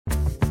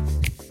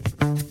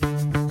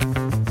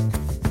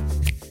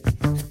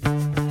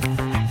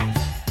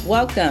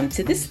Welcome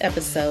to this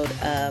episode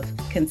of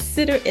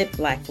Consider It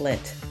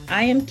Blacklit.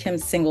 I am Kim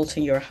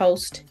Singleton, your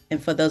host,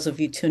 and for those of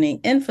you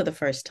tuning in for the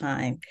first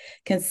time,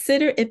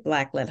 Consider It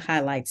Blacklit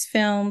highlights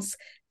films,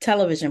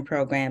 television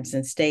programs,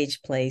 and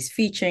stage plays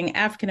featuring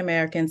African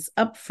Americans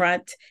up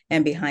front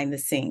and behind the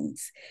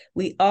scenes.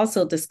 We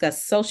also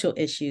discuss social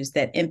issues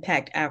that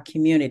impact our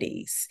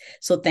communities.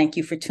 So thank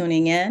you for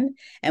tuning in,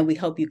 and we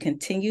hope you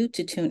continue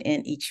to tune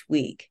in each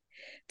week.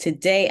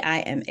 Today, I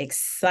am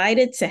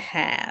excited to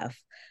have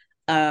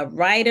a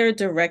writer,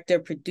 director,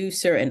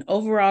 producer, and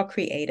overall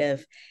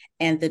creative,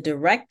 and the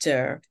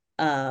director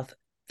of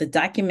the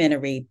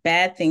documentary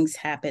Bad Things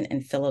Happen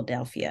in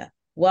Philadelphia.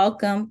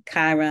 Welcome,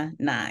 Kyra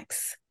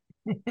Knox.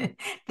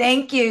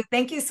 Thank you.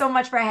 Thank you so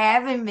much for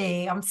having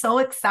me. I'm so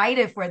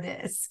excited for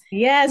this.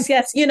 Yes.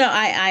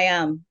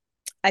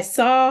 I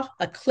saw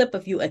a clip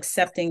of you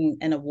accepting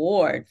an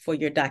award for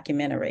your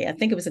documentary. I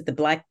think it was at the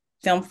Black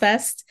Film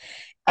Fest.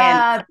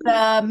 And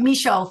The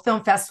Michaud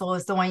Film Festival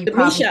is the one you the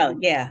probably. Michaud,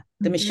 yeah,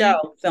 the Mhm.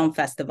 Michaud Film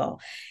Festival.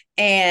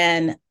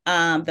 And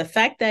the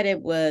fact that it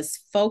was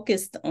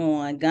focused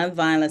on gun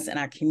violence in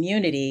our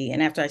community,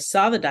 and after I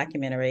saw the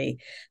documentary,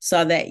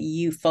 saw that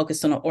you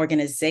focused on an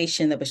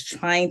organization that was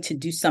trying to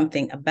do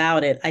something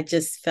about it, I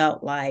just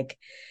felt like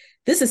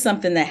this is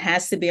something that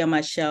has to be on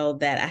my show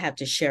that I have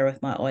to share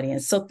with my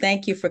audience. So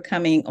thank you for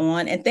coming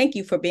on, and thank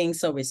you for being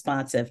so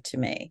responsive to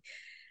me.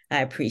 I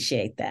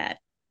appreciate that.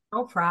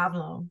 No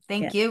problem. Yeah.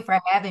 Thank you for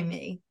having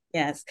me.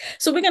 Yes.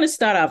 So we're going to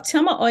start off.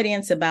 Tell my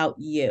audience about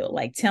you.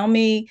 Like, tell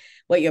me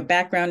what your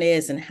background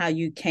is and how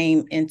you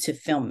came into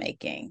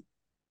filmmaking.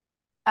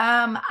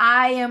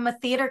 I am a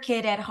theater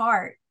kid at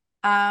heart.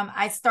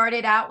 I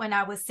started out when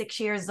I was 6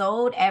 years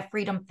old at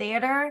Freedom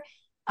Theater.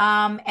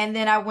 And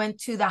then I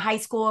went to the High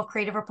School of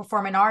Creative and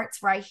Performing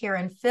Arts right here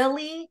in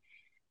Philly.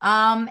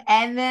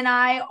 And then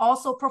I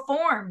also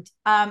performed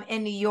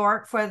in New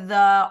York for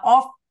the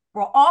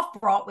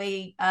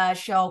off-Broadway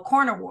show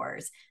Corner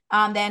Wars.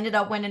 That ended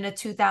up winning the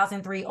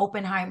 2003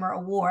 Oppenheimer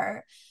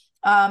Award.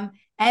 And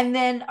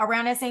then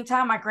around that same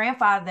time, my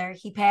grandfather,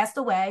 he passed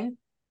away.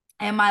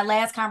 And my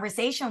last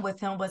conversation with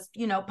him was,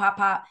 Pop,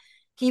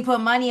 can you put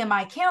money in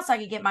my account so I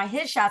could get my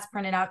headshots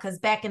printed out? Because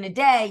back in the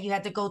day, you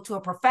had to go to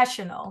a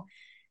professional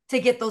to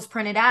get those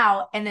printed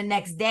out. And the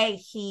next day,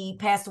 he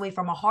passed away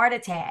from a heart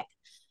attack.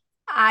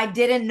 I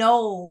didn't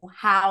know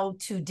how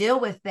to deal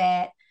with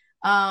that.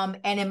 And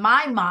in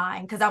my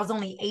mind, because I was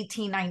only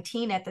 18,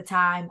 19 at the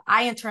time,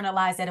 I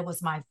internalized that it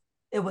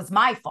was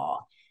my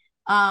fault.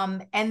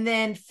 And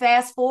then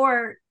fast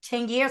forward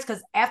 10 years,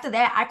 because after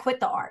that, I quit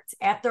the arts.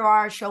 After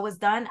our show was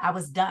done, I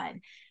was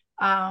done.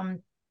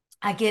 Um,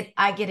 I get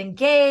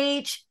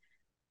engaged,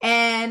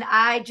 and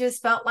I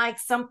just felt like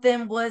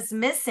something was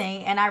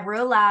missing. And I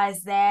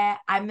realized that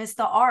I missed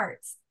the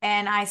arts.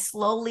 And I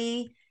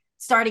slowly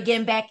started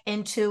getting back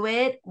into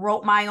it,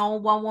 wrote my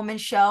own one-woman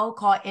show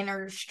called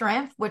Inner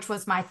Strength, which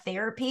was my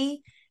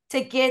therapy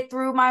to get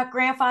through my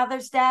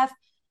grandfather's death.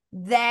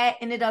 That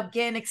ended up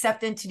getting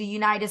accepted into the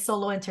United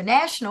Solo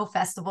International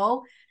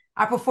Festival.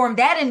 I performed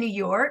that in New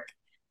York.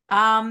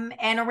 And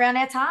around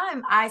that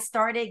time, I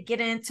started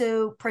getting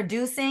into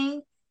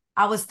producing.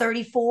 I was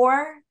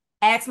 34,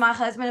 asked my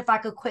husband if I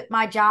could quit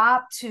my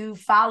job to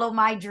follow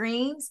my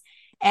dreams.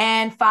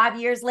 And 5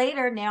 years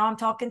later, now I'm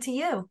talking to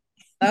you.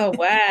 Oh,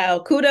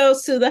 wow.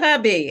 Kudos to the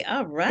hubby.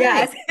 All right.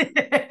 Yes.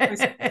 For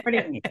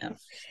supporting you.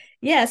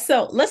 Yeah.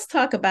 So let's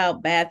talk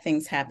about Bad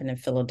Things Happen in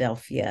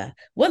Philadelphia.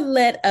 What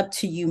led up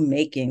to you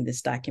making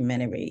this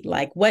documentary?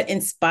 Like, what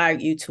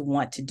inspired you to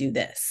want to do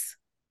this?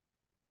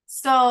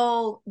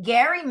 So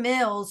Gary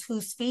Mills,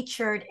 who's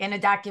featured in a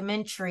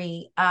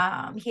documentary,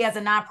 he has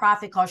a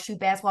nonprofit called Shoot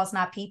Basketball's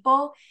Not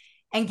People.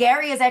 And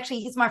Gary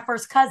he's my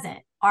first cousin.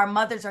 Our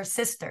mothers are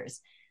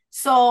sisters.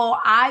 So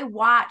I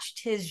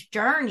watched his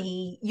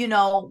journey,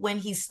 when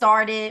he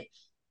started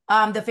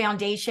the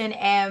foundation.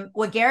 And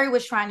what Gary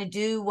was trying to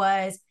do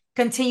was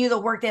continue the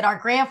work that our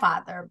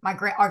grandfather,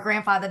 our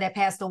grandfather that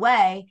passed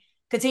away,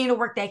 continue the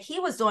work that he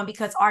was doing,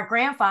 because our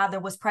grandfather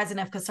was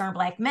president of Concerned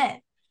Black Men.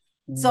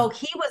 So Mm.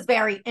 he was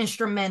very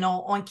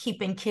instrumental on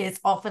keeping kids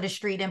off of the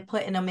street and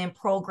putting them in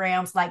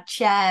programs like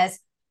chess,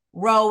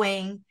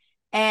 rowing.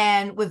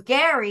 And with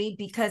Gary,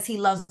 because he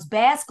loves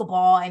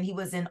basketball and he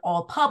was in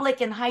all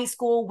public in high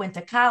school, went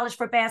to college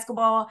for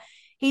basketball,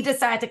 he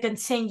decided to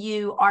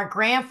continue our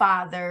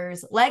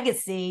grandfather's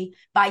legacy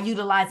by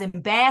utilizing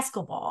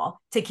basketball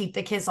to keep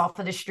the kids off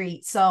of the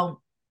street. So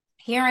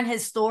hearing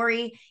his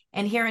story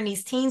and hearing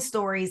these teen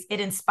stories, it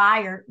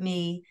inspired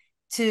me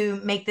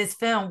to make this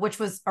film, which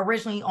was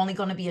originally only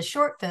going to be a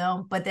short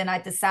film, but then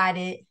I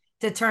decided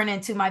to turn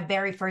into my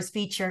very first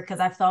feature because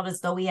I felt as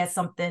though he had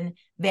something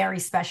very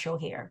special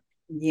here.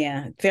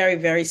 Yeah, very,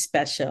 very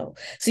special.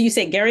 So you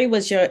say Gary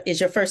is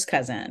your first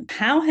cousin.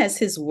 How has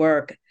his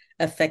work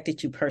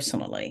affected you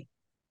personally?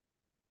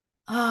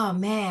 Oh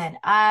man,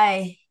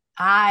 I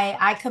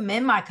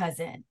commend my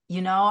cousin.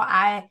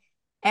 I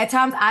at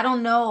times I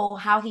don't know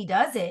how he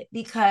does it,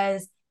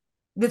 because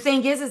the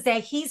thing is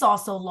that he's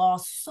also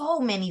lost so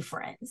many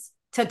friends.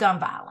 to gun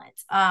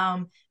violence.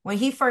 When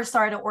he first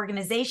started the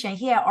organization,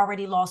 he had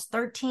already lost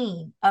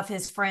 13 of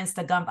his friends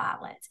to gun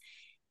violence.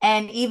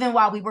 And even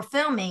while we were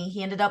filming,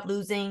 he ended up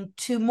losing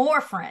 2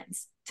 more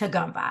friends to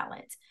gun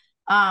violence.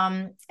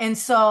 And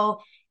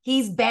so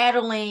he's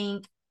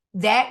battling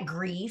that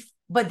grief,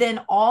 but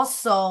then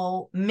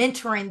also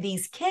mentoring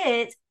these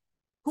kids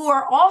who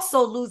are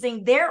also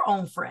losing their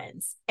own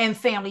friends and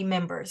family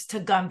members to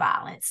gun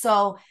violence.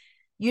 So,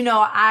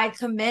 I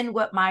commend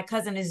what my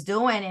cousin is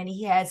doing, and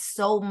he has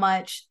so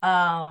much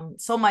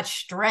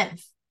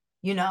strength,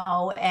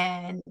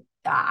 and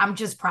I'm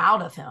just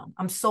proud of him.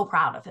 I'm so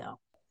proud of him.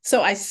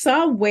 So I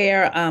saw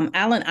where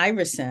Allen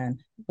Iverson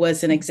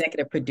was an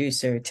executive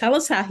producer. Tell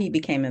us how he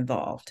became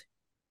involved.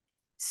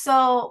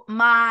 So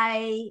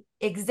my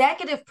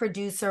executive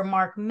producer,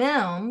 Mark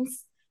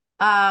Mims,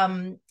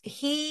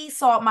 he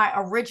saw my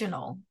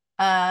original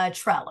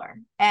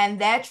trailer,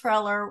 and that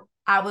trailer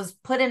I was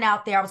putting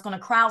out there. I was going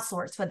to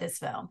crowdsource for this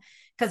film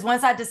because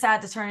once I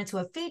decided to turn it into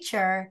a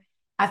feature,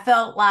 I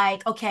felt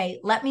like, okay,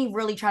 let me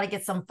really try to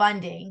get some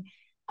funding.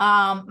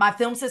 My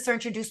film sister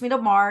introduced me to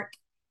Mark.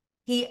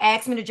 He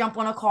asked me to jump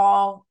on a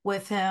call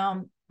with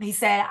him. He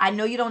said, I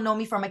know you don't know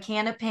me from a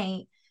can of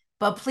paint,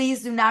 but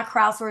please do not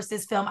crowdsource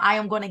this film. I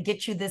am going to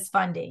get you this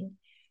funding.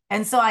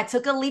 And so I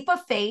took a leap of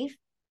faith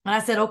and I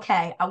said,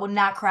 okay, I will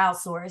not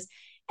crowdsource.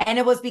 And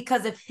it was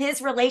because of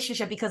his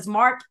relationship, because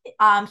Mark,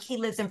 he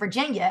lives in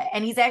Virginia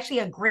and he's actually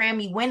a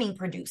Grammy winning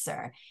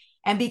producer.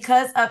 And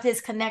because of his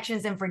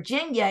connections in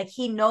Virginia,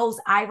 he knows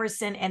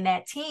Iverson and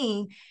that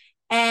team.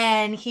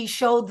 And he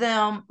showed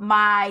them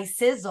my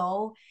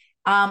sizzle.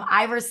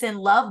 Iverson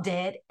loved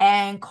it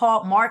and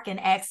called Mark and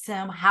asked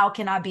him, how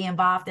can I be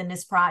involved in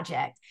this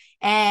project?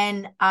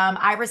 And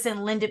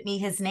Iverson lended me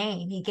his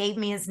name. He gave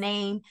me his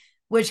name,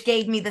 which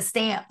gave me the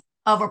stamp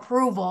of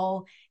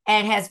approval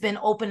and has been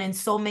opening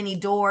so many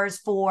doors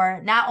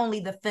for not only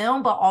the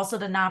film, but also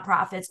the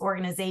nonprofits,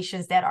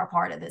 organizations that are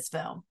part of this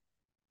film.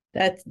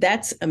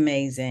 That's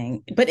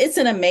amazing. But it's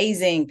an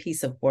amazing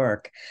piece of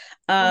work.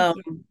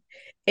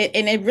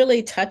 It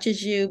really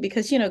touches you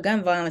because,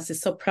 gun violence is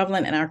so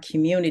prevalent in our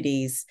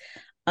communities.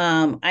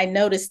 I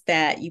noticed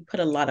that you put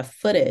a lot of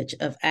footage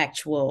of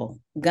actual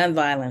gun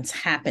violence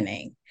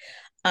happening.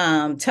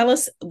 Tell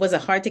us, was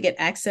it hard to get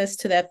access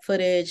to that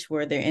footage?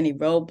 Were there any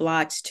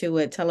roadblocks to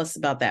it? Tell us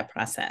about that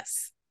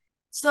process.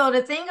 So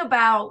the thing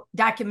about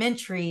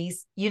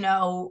documentaries,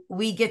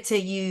 we get to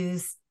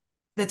use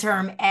the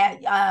term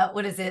at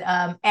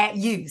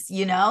use,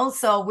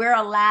 so we're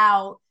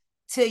allowed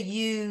to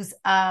use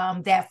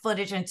that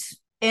footage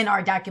in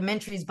our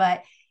documentaries,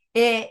 but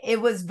it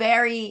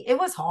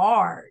was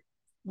hard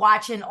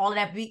watching all of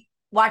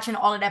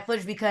that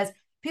footage because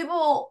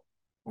people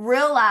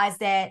realize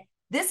that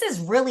this is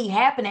really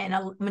happening. And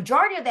a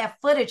majority of that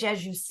footage,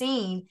 as you've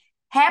seen,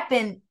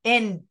 happened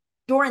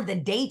during the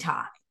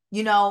daytime,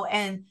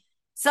 and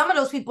some of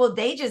those people,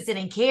 they just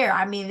didn't care.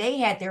 I mean, they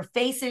had their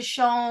faces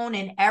shown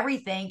and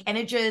everything. And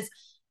it just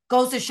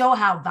goes to show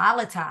how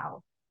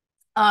volatile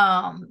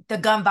the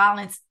gun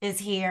violence is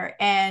here.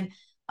 And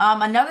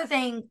another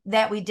thing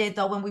that we did,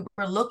 though, when we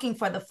were looking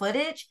for the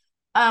footage,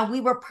 we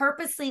were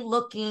purposely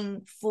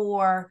looking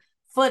for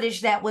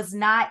footage that was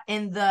not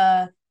in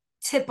the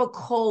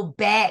typical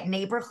bad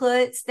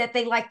neighborhoods that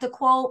they like to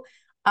quote.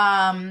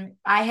 I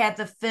had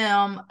the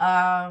film,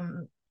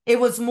 it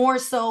was more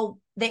so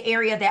the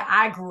area that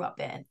I grew up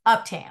in,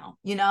 uptown,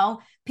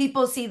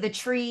 people see the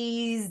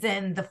trees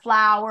and the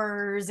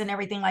flowers and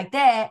everything like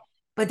that,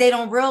 but they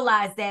don't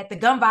realize that the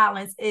gun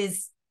violence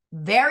is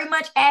very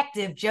much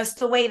active just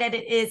the way that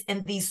it is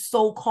in these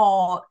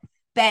so-called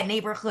bad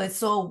neighborhoods.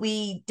 So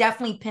we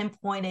definitely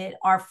pinpointed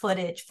our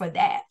footage for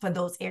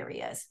those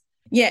areas.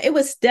 Yeah, it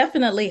was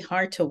definitely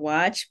hard to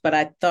watch, but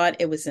I thought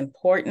it was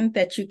important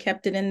that you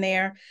kept it in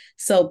there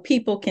so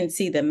people can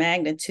see the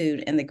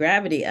magnitude and the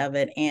gravity of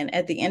it. And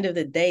at the end of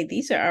the day,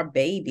 these are our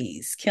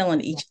babies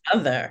killing each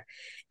other.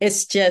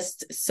 It's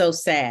just so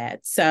sad.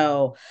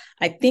 So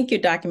I think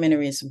your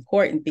documentary is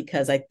important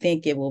because I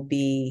think it will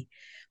be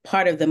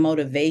part of the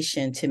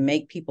motivation to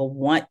make people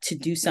want to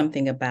do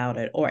something about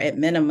it, or at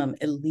minimum,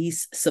 at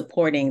least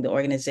supporting the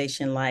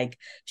organization like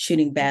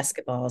shooting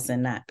basketballs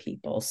and not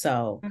people.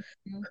 So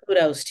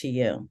kudos to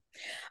you.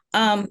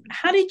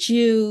 How did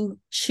you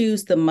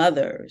choose the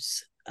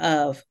mothers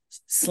of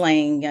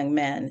slaying young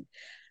men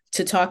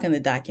to talk in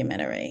the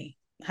documentary?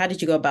 How did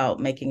you go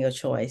about making a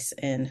choice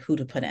and who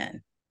to put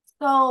in?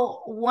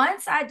 So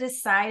once I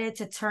decided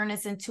to turn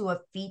this into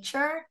a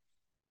feature,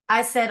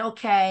 I said,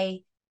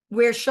 okay,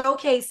 we're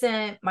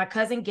showcasing my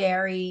cousin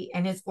Gary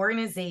and his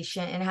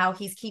organization and how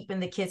he's keeping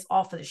the kids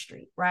off of the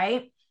street,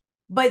 right?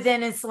 But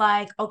then it's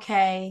like,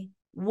 okay,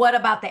 what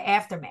about the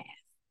aftermath?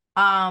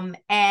 And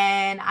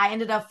I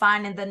ended up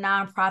finding the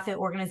nonprofit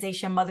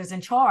organization Mothers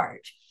in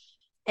Charge.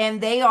 And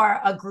they are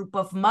a group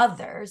of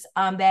mothers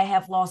that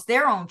have lost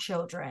their own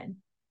children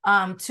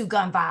to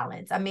gun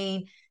violence. I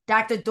mean,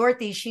 Dr.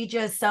 Dorothy, she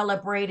just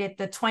celebrated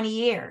the 20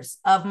 years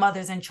of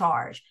Mothers in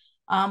Charge.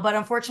 But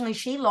unfortunately,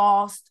 she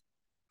lost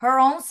her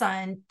own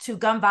son to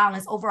gun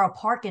violence over a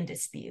parking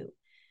dispute.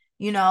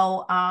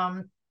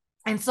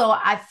 and so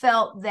I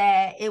felt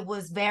that it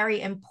was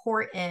very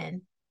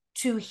important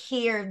to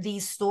hear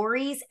these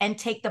stories and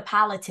take the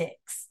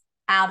politics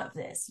out of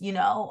this.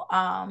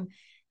 And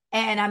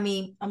I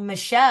mean,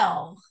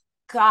 Michelle,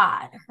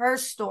 God, her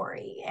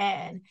story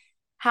and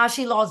how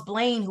she lost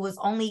Blaine, who was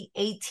only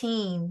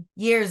 18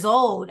 years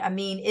old. I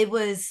mean, it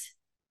was,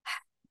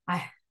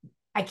 I,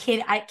 I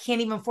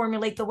can't even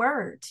formulate the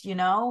words.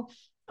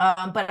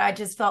 But I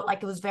just felt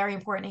like it was very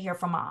important to hear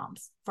from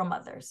moms, from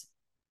mothers.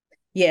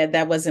 Yeah,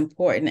 that was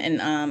important.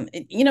 And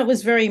it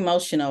was very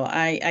emotional.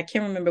 I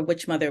can't remember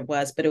which mother it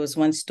was, but it was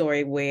one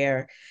story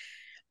where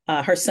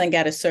her son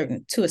got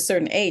to a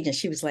certain age and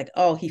she was like,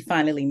 oh, he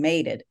finally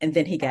made it. And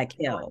then he got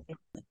killed.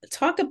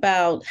 Talk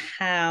about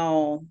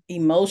how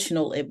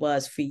emotional it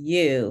was for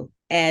you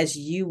as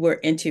you were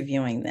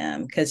interviewing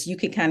them, because you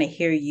could kind of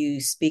hear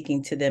you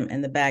speaking to them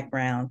in the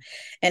background.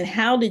 And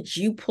how did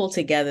you pull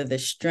together the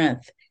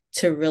strength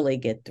to really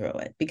get through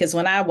it? Because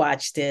when I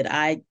watched it,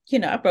 I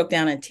broke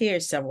down in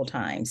tears several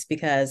times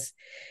because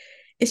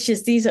it's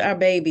just, these are our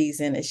babies.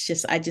 And it's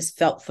just, I just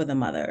felt for the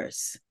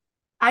mothers.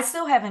 I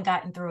still haven't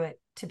gotten through it,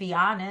 to be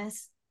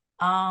honest.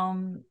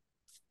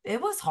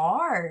 It was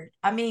hard.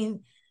 I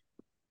mean,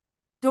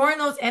 during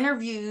those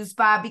interviews,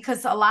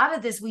 because a lot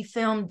of this we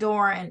filmed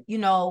during,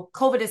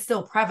 COVID is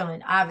still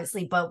prevalent,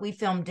 obviously, but we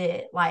filmed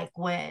it like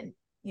when,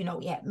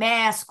 we had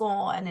masks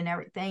on and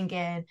everything.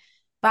 And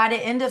by the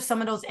end of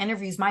some of those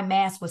interviews, my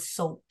mask was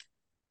soaked,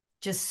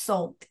 just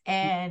soaked.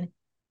 And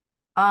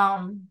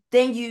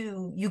then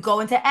you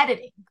go into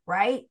editing,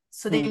 right?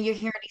 So then you're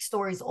hearing these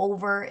stories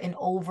over and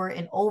over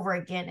and over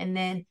again. And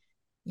then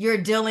you're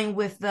dealing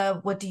with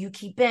what do you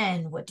keep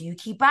in? What do you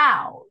keep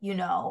out?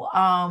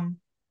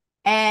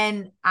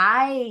 And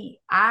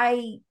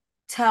I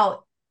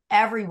tell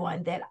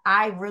everyone that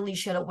I really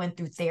should have went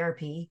through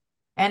therapy,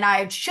 and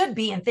I should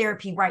be in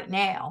therapy right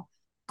now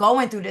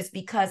going through this,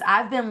 because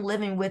I've been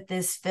living with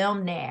this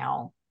film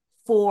now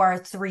for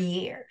 3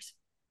 years.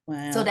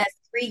 Wow. So that's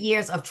 3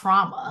 years of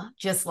trauma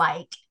just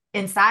like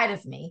inside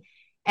of me.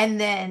 And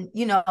then,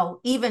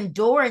 even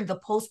during the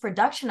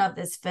post-production of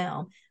this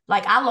film,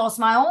 like I lost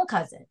my own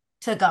cousin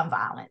to gun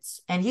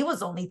violence and he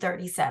was only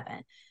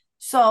 37.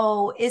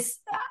 So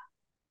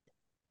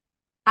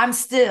I'm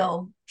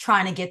still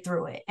trying to get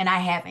through it and I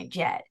haven't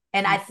yet.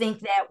 And I think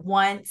that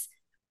once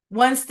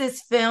we're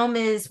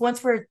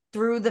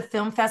through the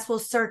film festival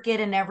circuit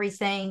and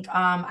everything,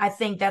 I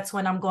think that's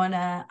when I'm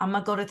gonna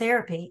go to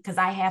therapy, because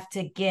I have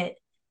to get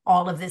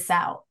all of this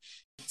out.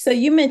 So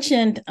you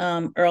mentioned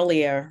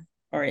earlier,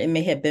 or it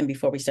may have been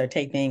before we start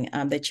taping,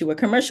 that you were a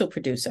commercial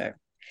producer.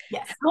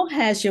 Yes. How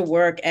has your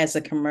work as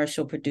a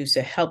commercial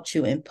producer helped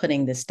you in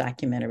putting this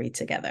documentary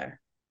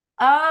together?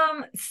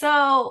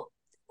 So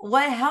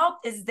what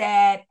helped is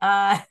that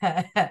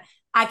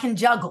I can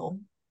juggle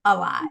a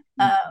lot.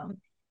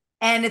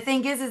 And the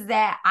thing is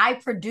that I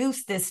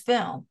produced this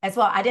film as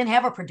well. I didn't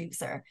have a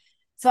producer.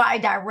 So I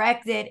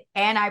directed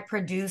and I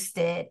produced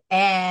it.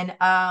 And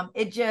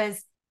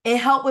it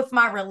helped with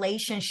my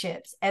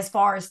relationships as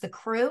far as the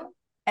crew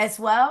as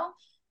well,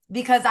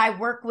 because I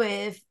work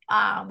with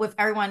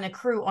everyone in the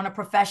crew on a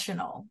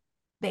professional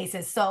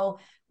basis. So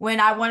when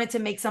I wanted to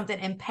make something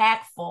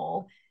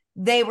impactful,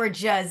 they were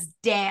just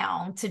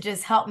down to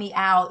just help me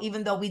out,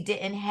 even though we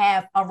didn't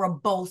have a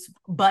robust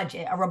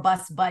budget.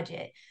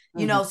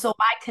 So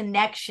my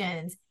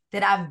connections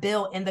that I've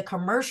built in the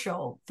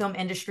commercial film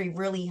industry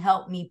really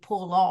helped me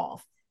pull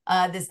off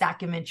this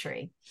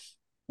documentary.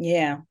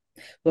 Yeah.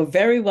 Well,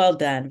 very well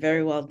done.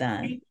 Very well done.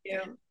 Thank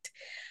you.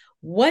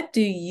 What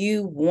do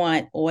you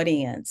want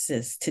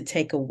audiences to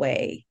take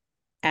away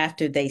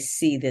after they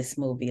see this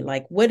movie?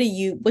 Like,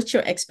 what's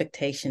your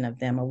expectation of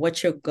them, or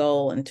what's your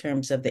goal in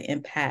terms of the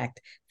impact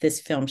this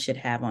film should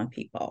have on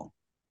people?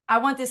 I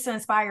want this to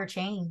inspire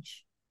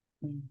change,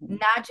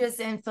 not just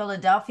in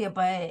Philadelphia,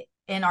 but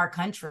in our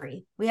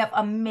country. We have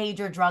a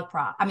major drug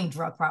problem. I mean,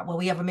 drug problem. Well,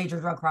 we have a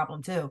major drug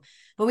problem too,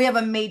 but we have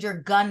a major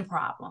gun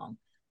problem.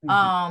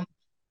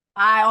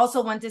 I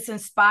also want this to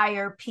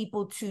inspire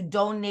people to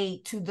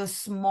donate to the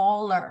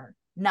smaller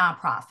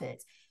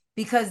nonprofits,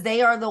 because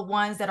they are the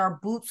ones that are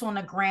boots on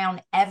the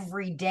ground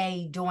every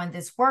day doing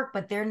this work,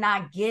 but they're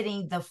not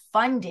getting the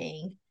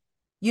funding,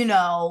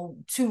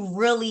 to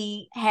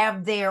really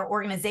have their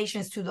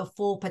organizations to the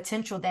full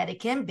potential that it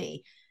can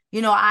be.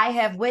 I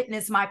have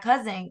witnessed my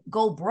cousin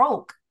go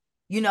broke,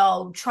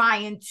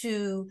 trying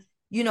to,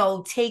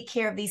 take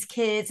care of these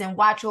kids and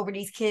watch over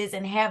these kids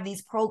and have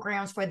these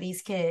programs for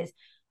these kids.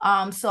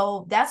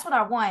 So that's what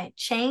I want,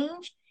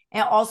 change,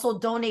 and also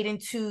donating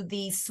to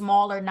these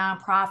smaller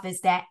nonprofits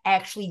that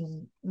actually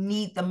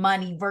need the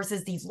money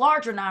versus these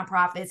larger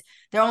nonprofits.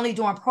 They're only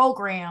doing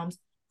programs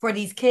for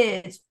these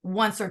kids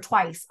once or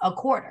twice a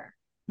quarter,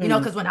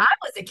 because when I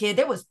was a kid,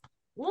 there was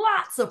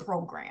lots of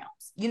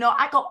programs.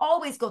 I could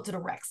always go to the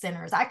rec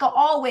centers. I could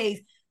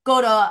always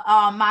go to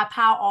my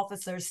POW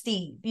officer,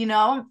 Steve,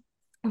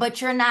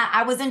 but you're not,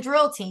 I was in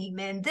drill team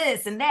and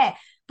this and that.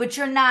 But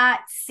you're not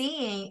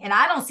seeing, and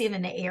I don't see it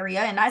in the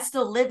area, and I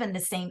still live in the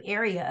same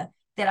area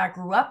that I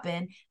grew up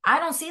in. I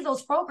don't see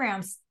those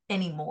programs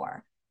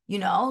anymore,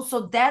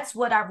 So that's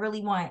what I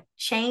really want,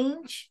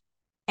 change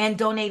and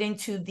donating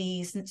to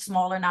these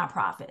smaller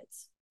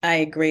nonprofits. I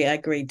agree. I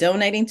agree.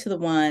 Donating to the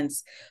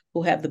ones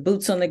who have the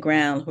boots on the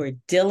ground, who are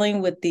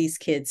dealing with these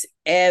kids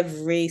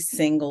every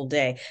single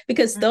day,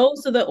 because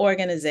those are the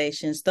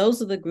organizations,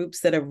 those are the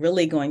groups that are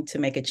really going to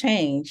make a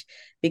change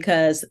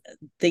because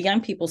the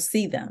young people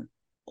see them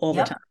all the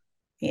Yep. time.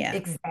 Yeah.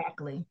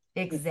 Exactly.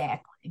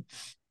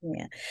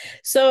 Yeah.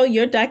 So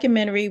your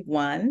documentary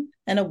won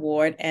an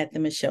award at the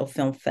Michelle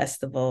Film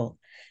Festival.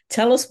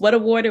 Tell us what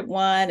award it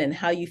won and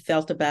how you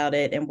felt about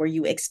it, and were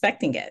you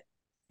expecting it?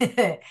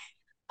 It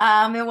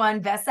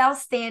won Best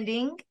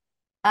Outstanding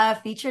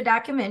Feature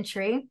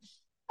Documentary.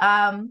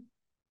 Oh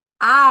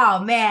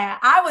man,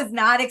 I was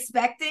not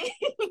expecting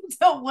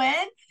to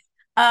win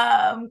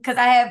because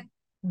I have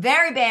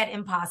very bad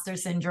imposter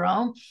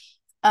syndrome.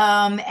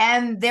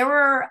 And there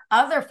were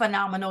other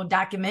phenomenal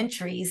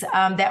documentaries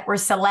that were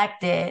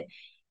selected.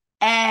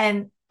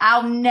 And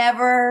I'll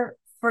never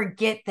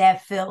forget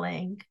that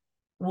feeling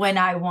when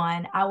I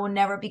won. I will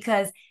never,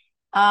 because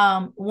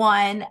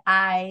one,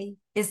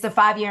 it's the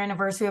 5-year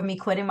anniversary of me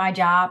quitting my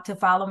job to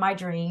follow my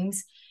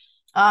dreams.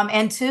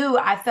 And two,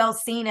 I felt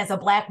seen as a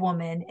Black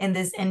woman in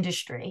this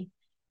industry,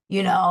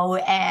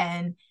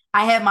 and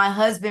I had my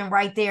husband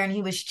right there and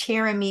he was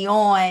cheering me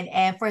on.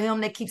 And for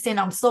him to keep saying,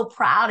 I'm so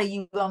proud of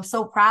you. I'm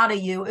so proud of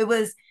you. It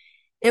was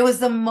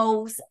the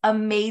most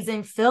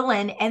amazing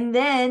feeling. And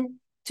then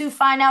to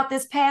find out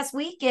this past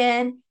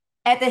weekend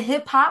at the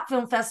Hip Hop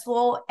Film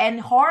Festival in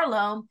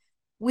Harlem,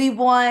 we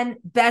won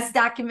Best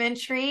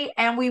Documentary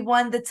and we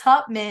won the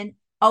Tubman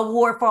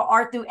Award for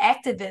Art Through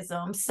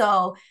Activism.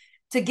 So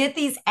to get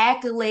these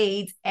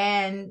accolades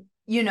and,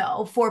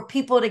 for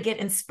people to get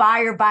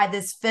inspired by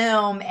this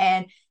film,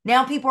 and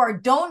now people are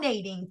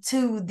donating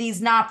to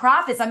these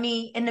nonprofits. I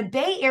mean, in the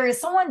Bay Area,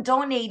 someone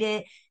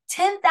donated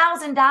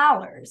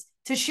 $10,000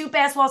 to Shoot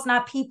Basketball's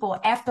Not People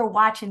after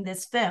watching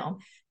this film.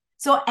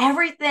 So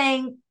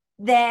everything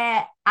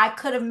that I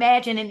could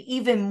imagine and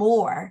even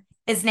more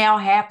is now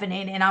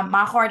happening. And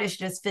my heart is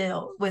just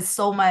filled with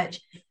so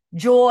much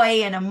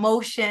joy and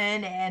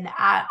emotion. And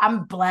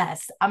I'm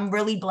blessed. I'm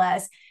really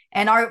blessed.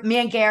 And me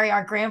and Gary,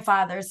 our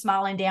grandfather, is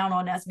smiling down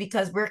on us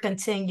because we're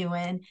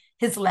continuing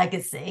his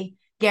legacy.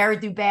 Gary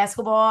through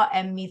basketball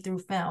and me through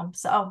film.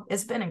 So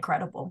it's been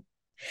incredible.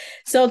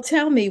 So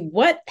tell me,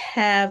 what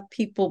have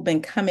people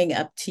been coming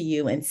up to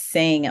you and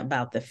saying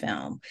about the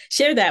film?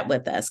 Share that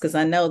with us, because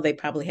I know they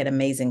probably had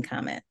amazing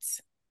comments.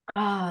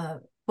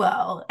 Well,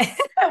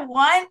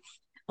 one,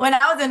 when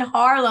I was in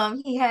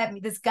Harlem,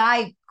 this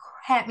guy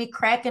had me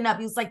cracking up.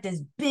 He was like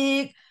this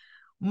big,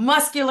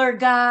 muscular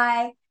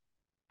guy.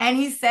 And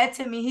he said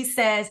to me, he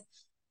says,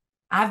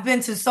 I've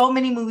been to so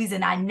many movies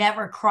and I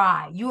never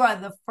cry. You are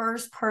the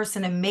first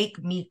person to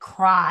make me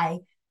cry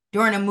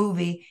during a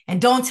movie.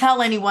 And don't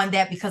tell anyone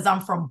that because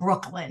I'm from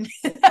Brooklyn.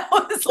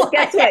 Guess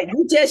what?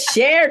 You just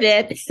shared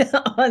it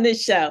on the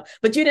show,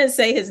 but you didn't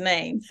say his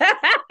name.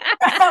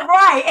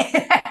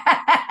 Right.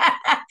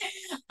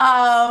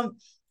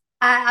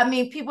 I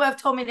mean, people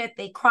have told me that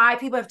they cry.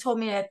 People have told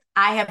me that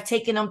I have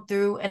taken them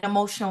through an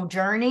emotional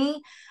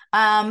journey.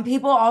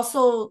 People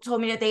also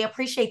told me that they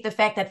appreciate the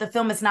fact that the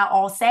film is not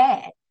all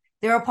sad.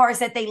 There are parts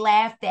that they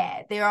laughed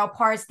at. There are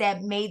parts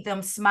that made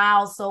them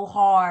smile so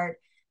hard.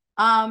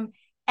 And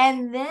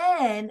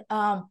then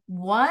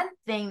one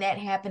thing that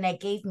happened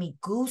that gave me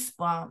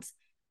goosebumps,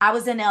 I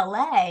was in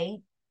LA,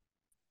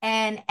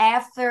 and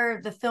after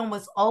the film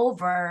was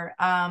over,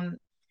 and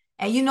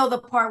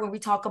the part where we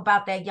talk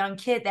about that young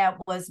kid that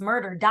was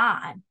murdered,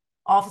 Don.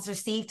 Officer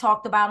Steve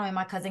talked about him and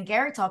my cousin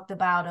Gary talked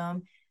about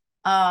him.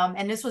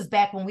 And this was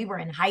back when we were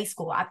in high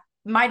school. I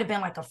might have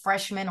been like a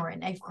freshman or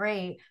in 8th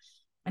grade.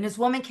 And this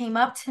woman came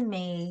up to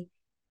me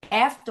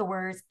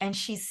afterwards and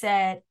she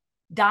said,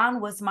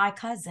 Don was my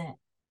cousin.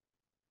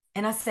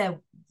 And I said,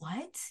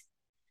 what?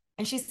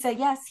 And she said,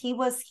 yes, he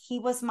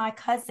was my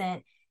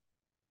cousin.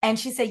 And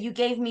she said, you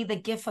gave me the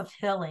gift of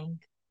healing.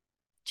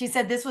 She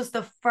said, this was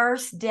the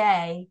first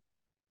day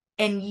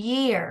in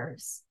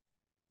years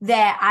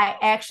that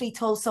I actually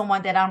told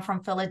someone that I'm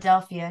from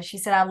Philadelphia. She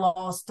said, I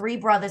lost 3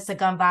 brothers to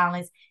gun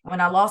violence. When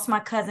I lost my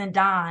cousin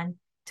Don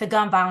to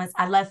gun violence,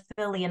 I left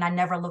Philly and I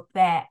never looked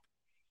back.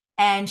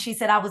 And she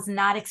said, I was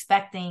not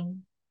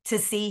expecting to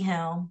see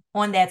him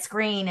on that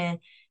screen. And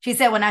she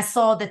said, when I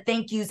saw the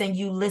thank yous and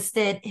you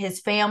listed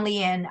his family,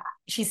 and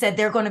she said,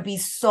 they're going to be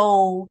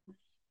so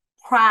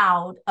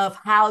proud of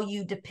how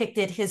you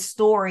depicted his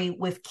story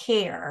with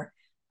care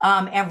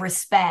and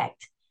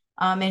respect.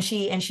 And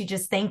she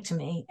just thanked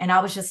me. And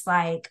I was just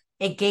like,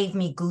 it gave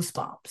me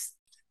goosebumps.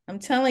 I'm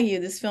telling you,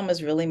 this film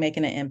is really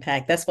making an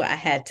impact. That's why I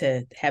had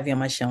to have you on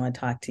my show and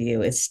talk to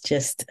you. It's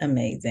just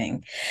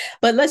amazing.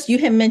 But you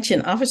had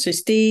mentioned Officer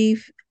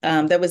Steve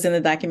that was in the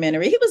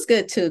documentary. He was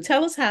good too.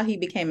 Tell us how he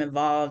became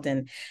involved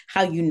and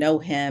how you know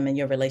him and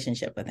your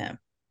relationship with him.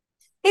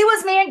 He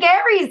was me and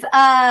Gary's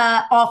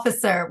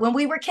officer when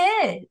we were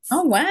kids.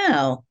 Oh,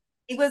 wow.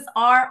 He was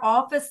our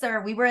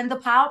officer. We were in the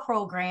POW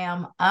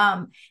program.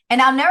 And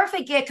I'll never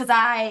forget because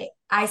I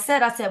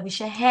said we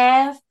should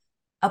have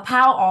a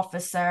POW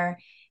officer,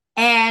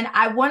 and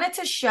I wanted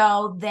to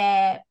show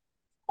that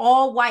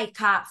all white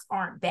cops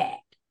aren't bad.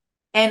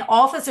 And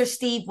Officer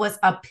Steve was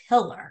a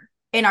pillar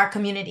in our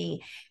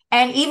community.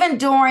 And even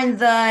during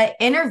the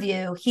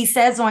interview, he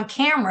says on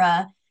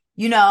camera,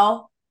 you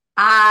know,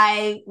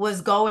 I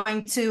was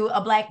going to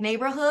a Black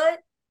neighborhood.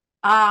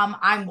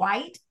 I'm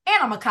white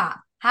and I'm a cop.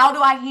 How do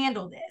I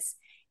handle this?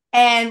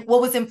 And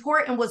what was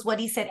important was what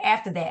he said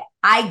after that.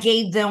 I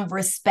gave them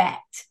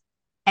respect.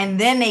 And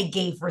then they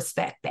gave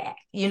respect back,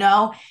 you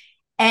know?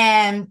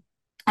 And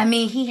I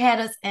mean, he had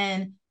us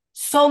in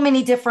so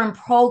many different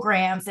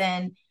programs.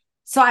 And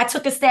so I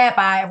took a step.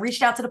 I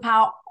reached out to the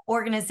POW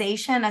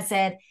organization. I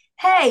said,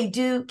 hey,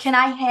 can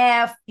I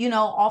have,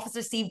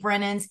 Officer Steve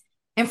Brennan's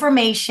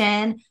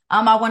information?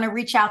 I want to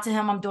reach out to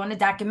him. I'm doing a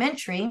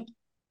documentary.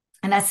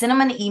 And I sent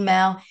him an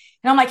email.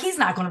 And I'm like, he's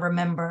not going to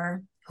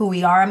remember who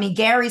we are. I mean,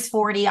 Gary's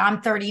 40,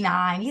 I'm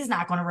 39. He's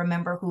not going to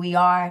remember who we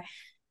are.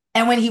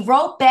 And when he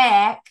wrote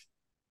back,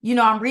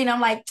 I'm reading,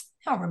 I'm like,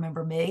 he don't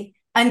remember me.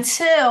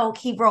 Until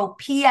he wrote,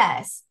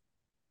 P.S.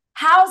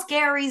 How's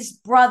Gary's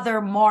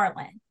brother,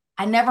 Marlon?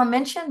 I never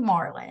mentioned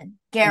Marlon,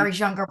 Gary's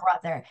younger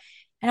brother.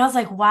 And I was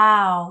like,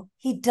 wow,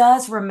 he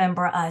does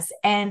remember us.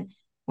 And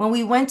when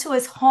we went to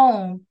his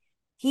home,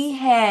 he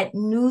had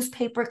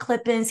newspaper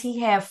clippings, he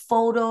had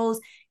photos.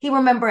 He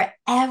remembered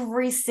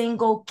every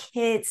single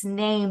kid's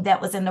name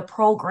that was in the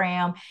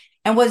program.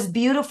 And what's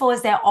beautiful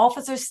is that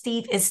Officer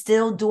Steve is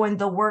still doing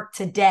the work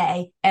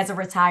today as a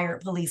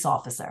retired police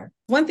officer.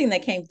 One thing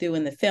that came through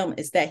in the film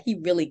is that he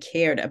really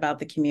cared about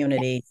the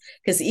community,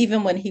 because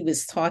even when he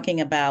was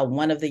talking about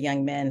one of the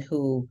young men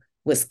who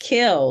was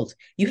killed,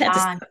 you had to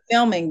stop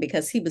filming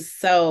because he was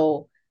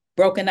so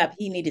broken up.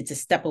 He needed to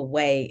step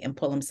away and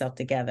pull himself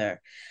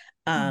together.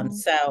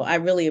 So I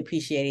really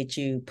appreciated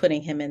you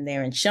putting him in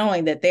there and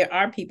showing that there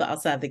are people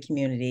outside the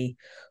community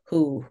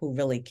who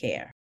really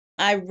care.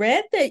 I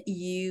read that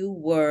you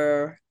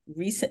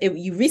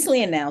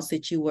recently announced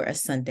that you were a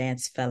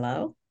Sundance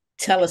Fellow.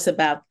 Tell us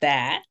about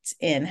that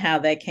and how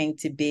that came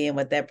to be and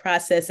what that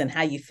process and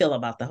how you feel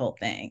about the whole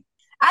thing.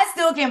 I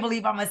still can't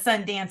believe I'm a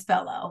Sundance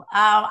Fellow.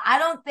 I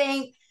don't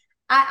think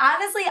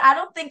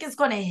it's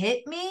going to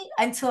hit me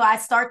until I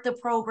start the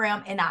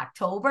program in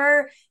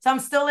October. So I'm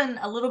still in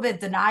a little bit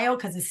of denial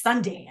because it's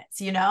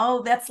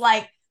Sundance, that's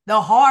like the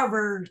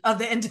Harvard of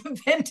the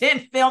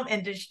independent film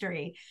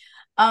industry.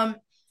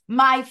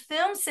 My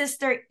film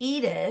sister,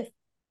 Edith,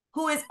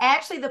 who is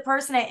actually the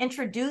person that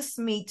introduced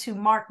me to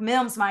Mark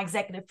Mims, my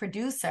executive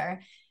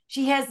producer,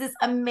 she has this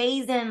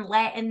amazing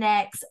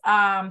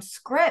Latinx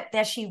script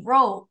that she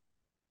wrote.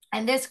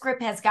 And this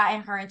script has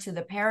gotten her into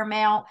the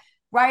Paramount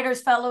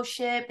Writers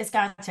Fellowship. It's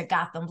gotten to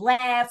Gotham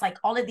Labs, like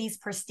all of these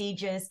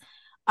prestigious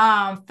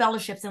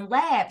fellowships and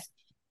labs.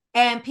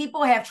 And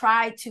people have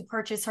tried to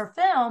purchase her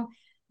film,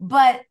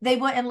 but they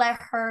wouldn't let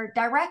her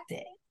direct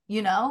it,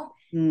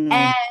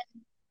 And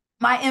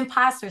my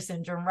imposter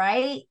syndrome,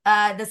 right?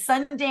 The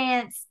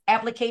Sundance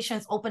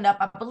applications opened up,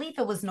 I believe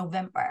it was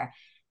November.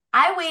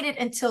 I waited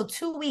until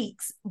 2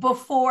 weeks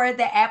before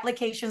the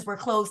applications were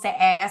closed to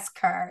ask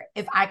her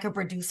if I could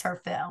produce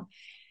her film.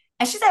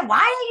 And she said, why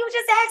didn't you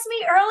just ask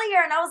me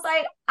earlier? And I was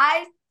like,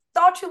 I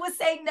thought you would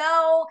say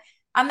no.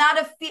 I'm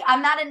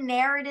not a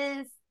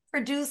narrative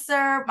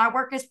producer. My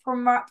work is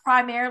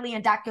primarily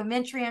in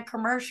documentary and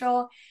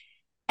commercial.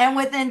 And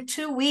within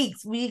 2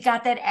 weeks, we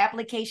got that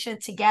application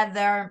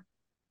together.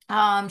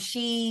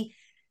 She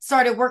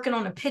started working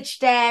on a pitch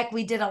deck.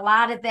 We did a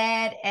lot of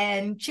that.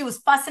 And she was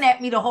fussing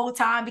at me the whole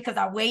time because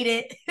I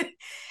waited.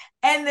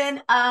 And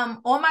then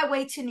on my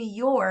way to New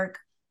York,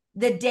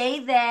 the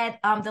day that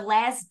the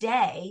last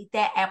day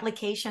that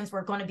applications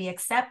were going to be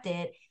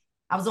accepted,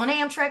 I was on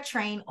an Amtrak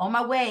train on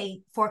my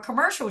way for a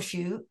commercial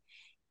shoot.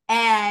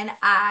 And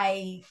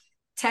I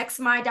text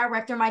my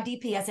director, my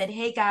DP. I said,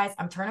 hey guys,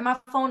 I'm turning my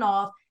phone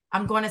off.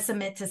 I'm going to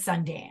submit to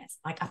Sundance.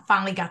 Like I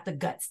finally got the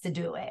guts to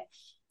do it.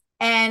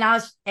 And I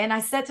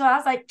said to her, I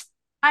was like,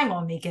 I ain't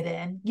gonna make it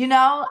in.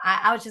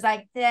 I was just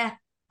like, yeah,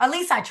 at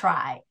least I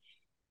tried.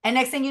 And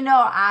next thing you know,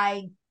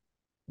 I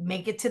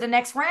make it to the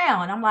next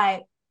round. I'm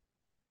like,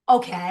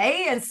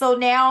 okay. And so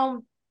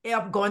now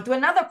I'm going through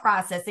another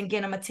process and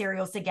getting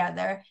materials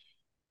together.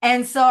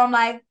 And so I'm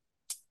like,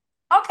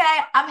 okay,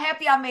 I'm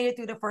happy I made it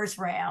through the first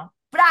round,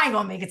 but I ain't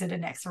gonna make it to the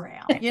next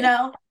round,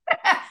 Not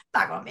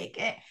gonna make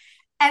it.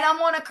 And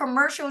I'm on a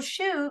commercial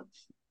shoot.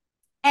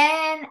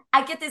 And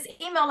I get this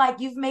email like,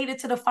 you've made it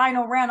to the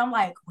final round. I'm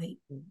like, wait,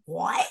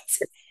 what?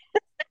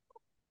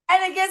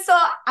 And again, so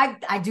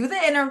I do the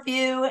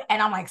interview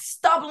and I'm like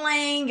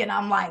stumbling and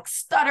I'm like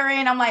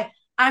stuttering. I'm like,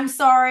 I'm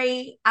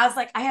sorry. I was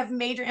like, I have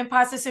major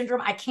imposter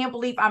syndrome. I can't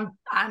believe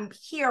I'm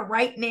here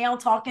right now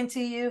talking to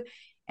you.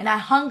 And I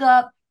hung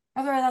up.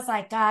 Afterwards, I was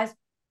like, guys,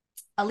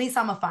 at least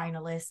I'm a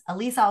finalist. At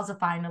least I was a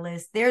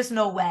finalist. There's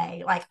no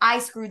way. Like I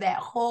screwed that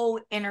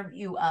whole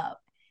interview up.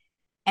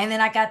 And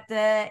then I got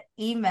the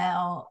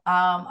email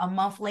a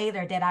month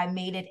later that I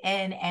made it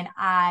in, and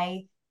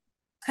I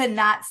could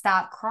not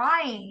stop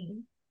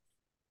crying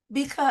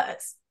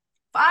because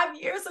 5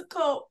 years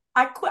ago,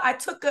 I quit. I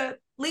took a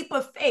leap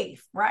of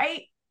faith,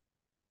 right?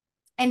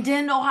 and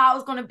didn't know how I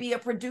was going to be a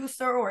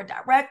producer or a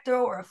director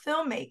or a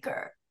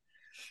filmmaker.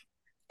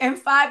 And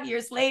 5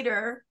 years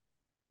later,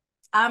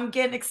 I'm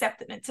getting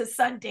accepted into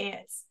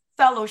Sundance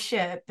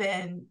Fellowship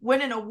and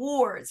winning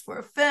awards for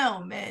a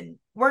film and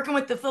working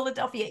with the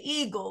Philadelphia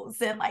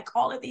Eagles, and like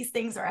all of these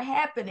things are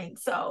happening.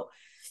 So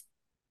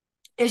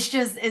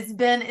it's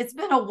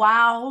been a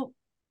wild,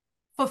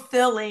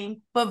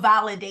 fulfilling, but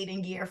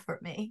validating year for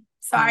me.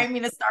 Sorry, I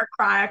mean to start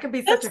crying. I could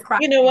be such a cry.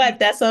 You know what?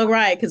 That's all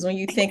right. Because when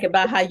you think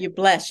about how you're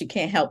blessed, you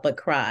can't help but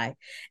cry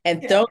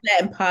and Yeah. throw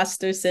that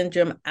imposter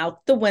syndrome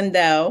out the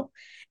window.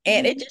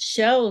 And it just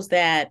shows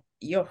that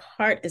your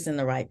heart is in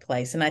the right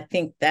place. And I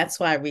think that's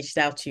why I reached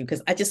out to you,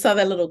 because I just saw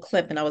that little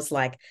clip and I was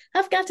like,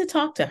 I've got to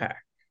talk to her.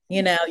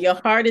 You know, your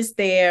heart is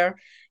there,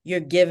 you're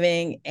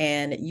giving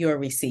and you're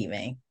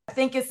receiving. I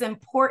think it's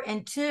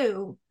important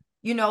too,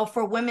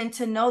 for women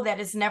to know that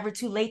it's never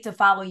too late to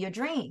follow your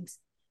dreams.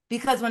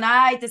 Because when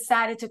I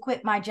decided to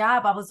quit my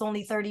job, I was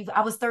only 30,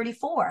 I was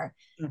 34,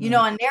 in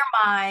their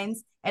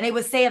minds. And they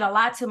would say it a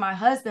lot to my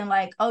husband,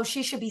 like, oh,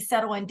 she should be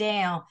settling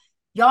down.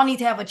 Y'all need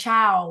to have a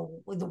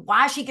child.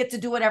 Why she get to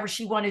do whatever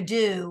she want to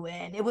do?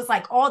 And it was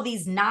like all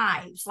these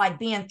knives like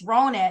being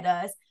thrown at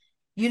us,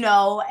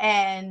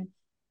 and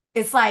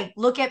it's like,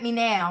 look at me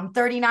now. I'm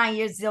 39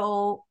 years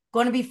old,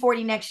 going to be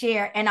 40 next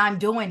year, and I'm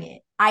doing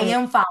it. I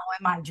am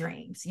following my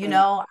dreams.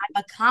 I'm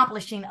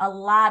accomplishing a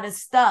lot of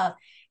stuff.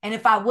 And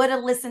if I would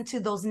have listened to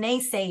those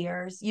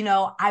naysayers,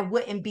 I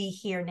wouldn't be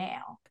here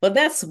now. Well,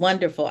 that's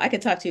wonderful. I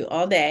could talk to you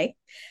all day,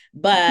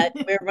 but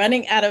we're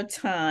running out of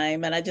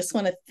time. And I just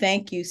want to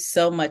thank you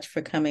so much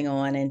for coming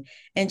on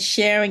and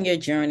sharing your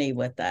journey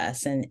with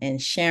us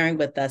and sharing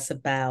with us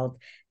about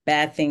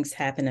bad things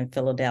happen in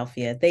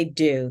Philadelphia. They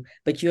do,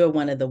 but you're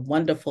one of the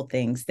wonderful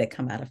things that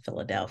come out of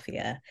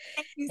Philadelphia.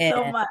 Thank you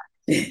so And much.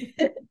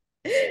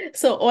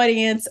 so,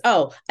 audience,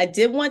 I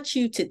did want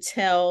you to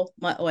tell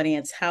my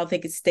audience how they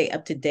could stay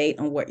up to date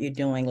on what you're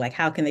doing. Like,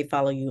 how can they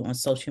follow you on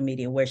social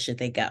media? Where should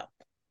they go?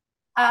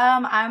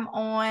 I'm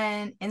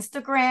on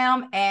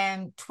Instagram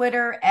and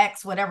Twitter,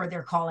 X, whatever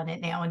they're calling it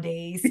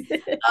nowadays.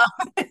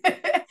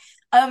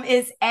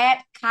 Is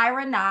at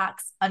Kyra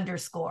Knox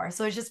 _.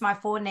 So it's just my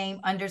full name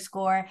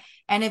 _.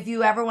 And if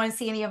you ever want to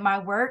see any of my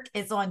work,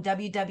 it's on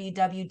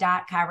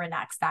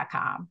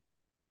www.kyranox.com.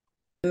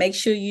 Make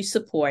sure you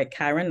support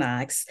Kyra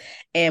Knox.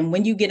 And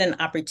when you get an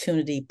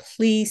opportunity,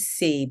 please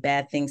see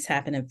Bad Things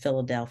Happen in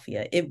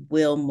Philadelphia. It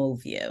will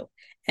move you.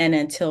 And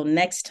until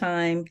next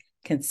time,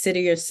 consider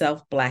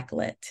yourself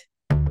Blacklit.